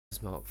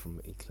is Mark from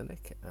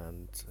eClinic,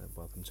 and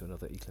welcome to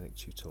another eClinic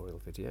tutorial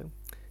video.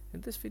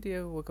 In this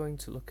video we're going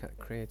to look at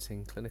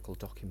creating clinical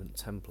document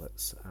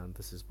templates, and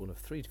this is one of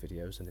 3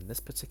 videos, and in this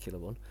particular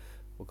one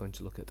we're going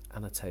to look at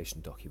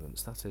annotation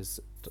documents. That is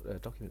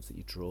documents that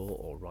you draw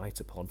or write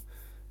upon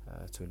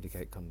to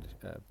indicate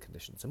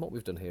conditions. And what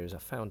we've done here is I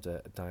found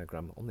a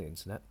diagram on the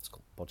internet. It's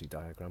called body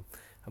diagram,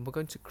 and we're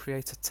going to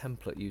create a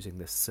template using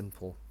this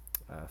simple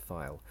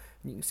file.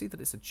 And you can see that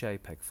it's a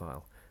JPEG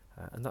file.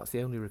 And that's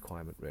the only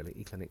requirement really.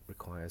 eClinic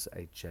requires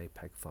a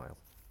JPEG file.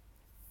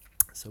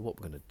 So what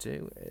we're going to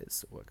do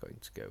is we're going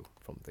to go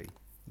from the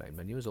main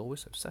menu as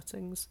always, so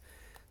settings,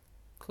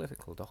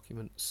 clinical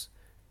documents,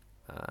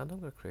 and I'm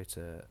going to create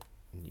a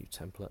new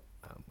template,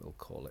 and we'll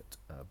call it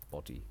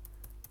body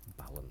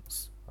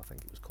balance. I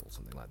think it was called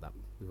something like that.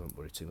 We won't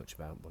worry too much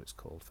about what it's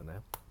called for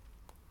now.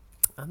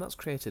 And that's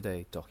created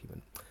a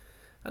document.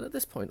 And at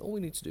this point all we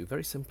need to do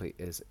very simply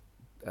is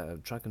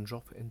drag and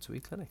drop into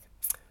eClinic.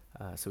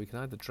 So we can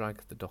either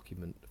drag the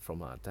document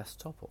from our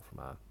desktop or from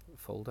our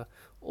folder,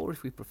 or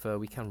if we prefer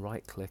we can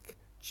right click,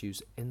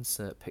 choose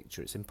insert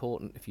picture. It's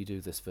important if you do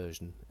this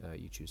version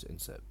you choose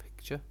insert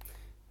picture,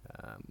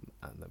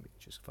 and then we can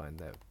just find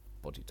their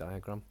body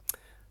diagram,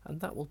 and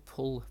that will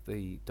pull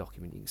the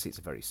document. You can see it's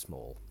a very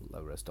small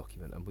low-res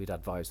document, and we'd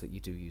advise that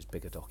you do use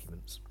bigger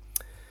documents.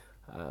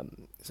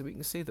 So we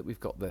can see that we've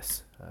got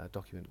this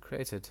document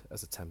created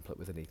as a template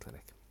within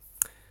eClinic.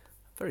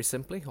 Very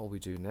simply, all we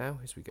do now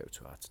is we go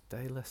to our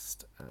today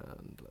list,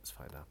 and let's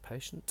find our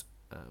patient,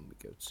 and we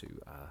go to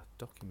our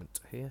document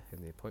here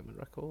in the appointment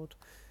record,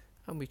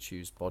 and we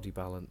choose body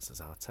balance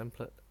as our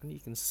template, and you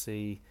can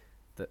see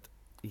that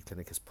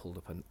eClinic has pulled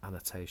up an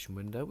annotation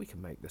window. We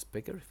can make this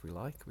bigger if we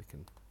like. We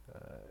can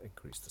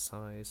increase the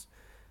size,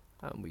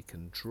 and we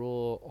can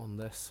draw on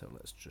this. So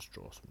let's just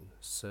draw some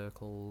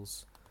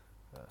circles,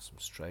 some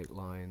straight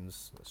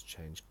lines. Let's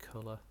change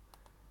colour.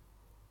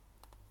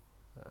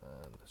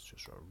 And let's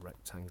just draw a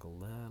rectangle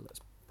there.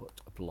 Let's put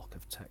a block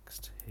of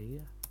text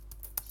here.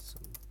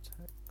 Some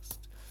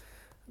text.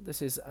 This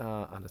is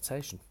our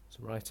annotation. So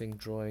writing,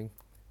 drawing,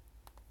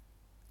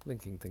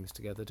 linking things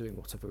together, doing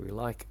whatever we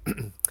like.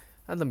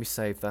 And then we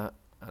save that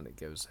and it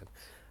goes in.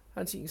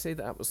 And so you can see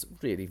that was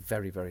really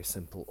very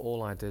simple.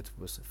 All I did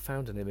was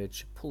found an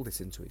image, pulled it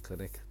into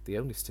eClinic. The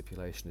only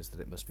stipulation is that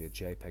it must be a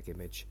JPEG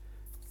image,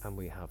 and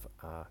we have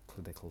our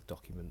clinical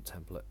document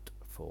template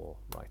for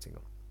writing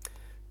on.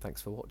 Thanks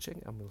for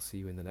watching, and we'll see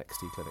you in the next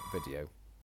eClinic video.